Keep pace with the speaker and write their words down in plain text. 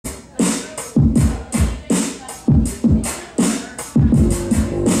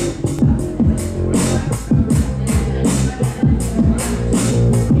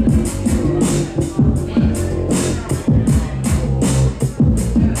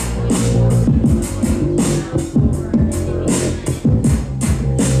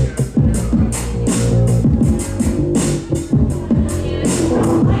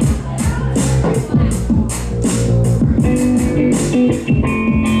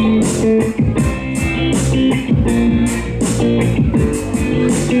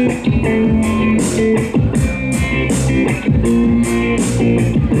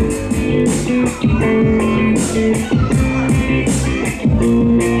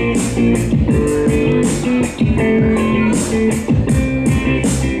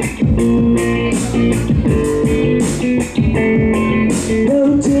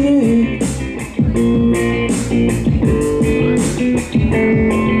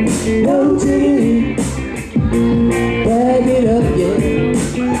no diggity. Bag it up, yeah.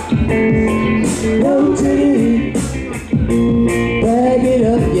 No diggity. Bag it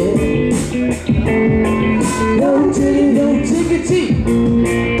up, yeah. No diggity, no diggity.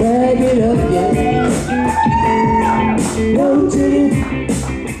 Bag it up, yeah. No diggity.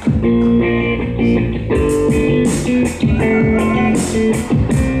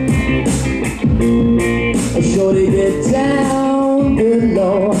 Shorty, get down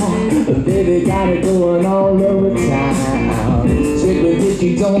below. Baby got it going all over town. Strictly bitch,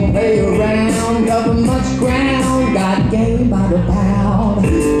 you don't play around. Cover much ground, got game by the pound.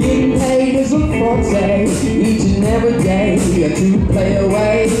 Getting paid is a forte, each and every day. To play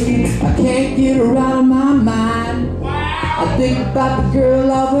away, I can't get her out of my mind. I think about the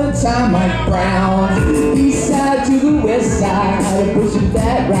girl all the time, like Brown. East side to the west side, pushing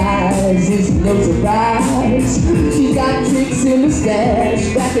that rise is no surprise. She's got tricks in the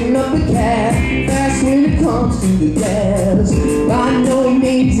stash, backing up the cab, fast when it comes to the gas. By no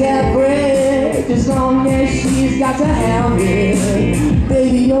means average, as long as she's got to have it.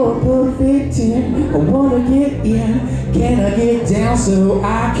 Baby, you're a perfect 10, I wanna get in. Can I get down so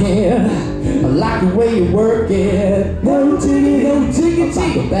I can? I like the way you work it. No ticket, no ticket,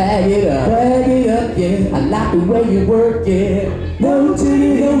 ticket. Bag it up, yeah. I like the way you work it. No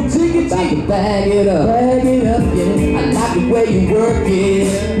ticket, no ticket, ticket. Bag it up, yeah. I like the way you work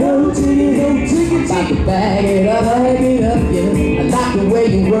it. No ticket, no ticket, ticket. Bag it up, yeah. I like the way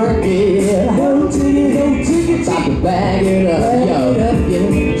you work it. No ticket, no ticket, ticket. Bag it up,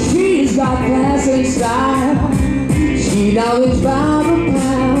 yeah. She's got class and style. She always by the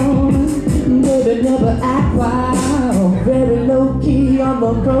pound, baby never act wild, very low key on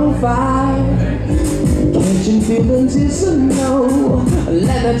the profile. Catching feelings is a no,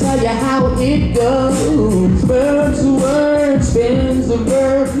 let me tell you how it goes. Bird's the word, spins the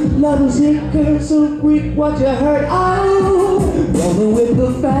verb, love is liquor, so quick what you heard. Oh, rolling with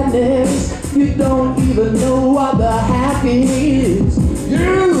the fatness, you don't even know what the happy is.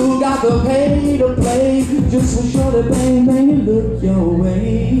 You got to pay to play, just for sure to bang, bang and look your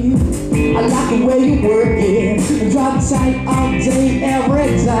way. I like the way you work it, drop tight all day,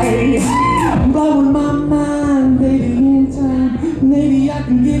 every day. Blowing my mind, baby, in time, maybe I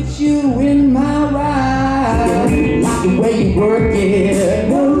can get you in my ride. Like the way you work it,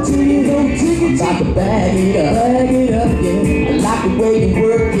 no ticket, no ticket, got to bag it up, yeah. I like the way you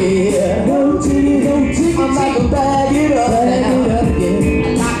work it, no ticket, no ticket, I'm like to bag it up, yeah.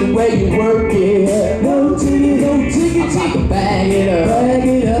 The way you work it, no ticket, no ticket, I'm like to bag it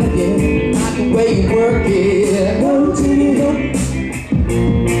up, yeah. Like the way you work it, no ticket, no.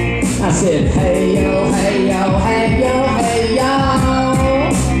 I said, hey yo, hey yo, hey yo, hey yo.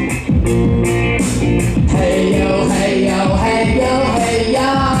 Hey yo, hey yo, hey yo, hey yo.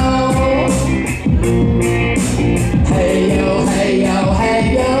 Hey yo, hey yo, hey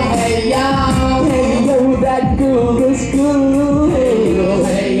yo, hey yo. Hey yo, that girl looks good. Hey yo,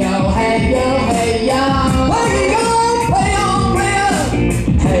 hey yo, hey yo, hey yo. Play on, play on, play on.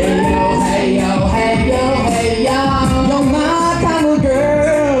 Hey yo, hey yo, hey yo, hey yo. You're my kind of girl.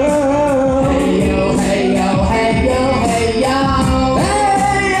 Hey yo, hey yo, hey yo, hey yo. Hey,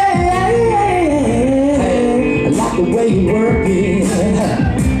 hey, hey, hey. I like the way you work it.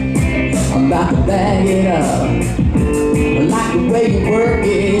 I'm about to bag it up. I like the way you work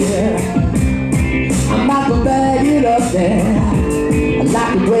it. I'm about to bag it up there. I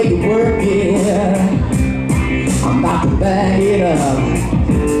like the way you work it. I'm about to bag it up.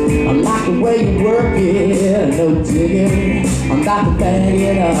 I like the way you work it. No digging. I'm about to bag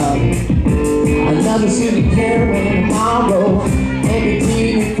it up. Another city carrying tomorrow. Empty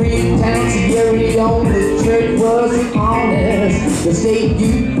in Freetown, Sierra Leone. The church wasn't honest. The state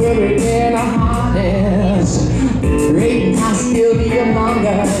you put her in a harness. Creating hostility among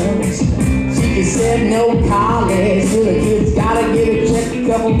us. She just said no college. So the kids gotta get a check, a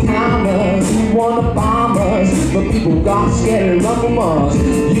couple commas. You wanna bomb us, but people got scared and run from us. You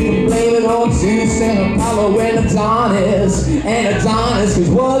can blame it on Zeus and Apollo and Adonis. And Adonis, cause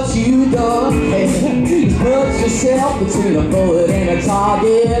what you done, hey, is put yourself between a bullet and a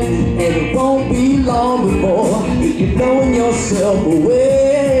target. And it won't be long before you're throwing yourself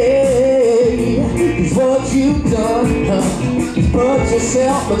away. Cause what you've done is put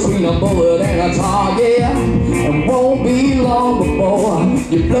yourself between a bullet and a target. And won't be long before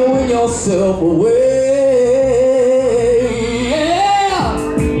you're blowing yourself away.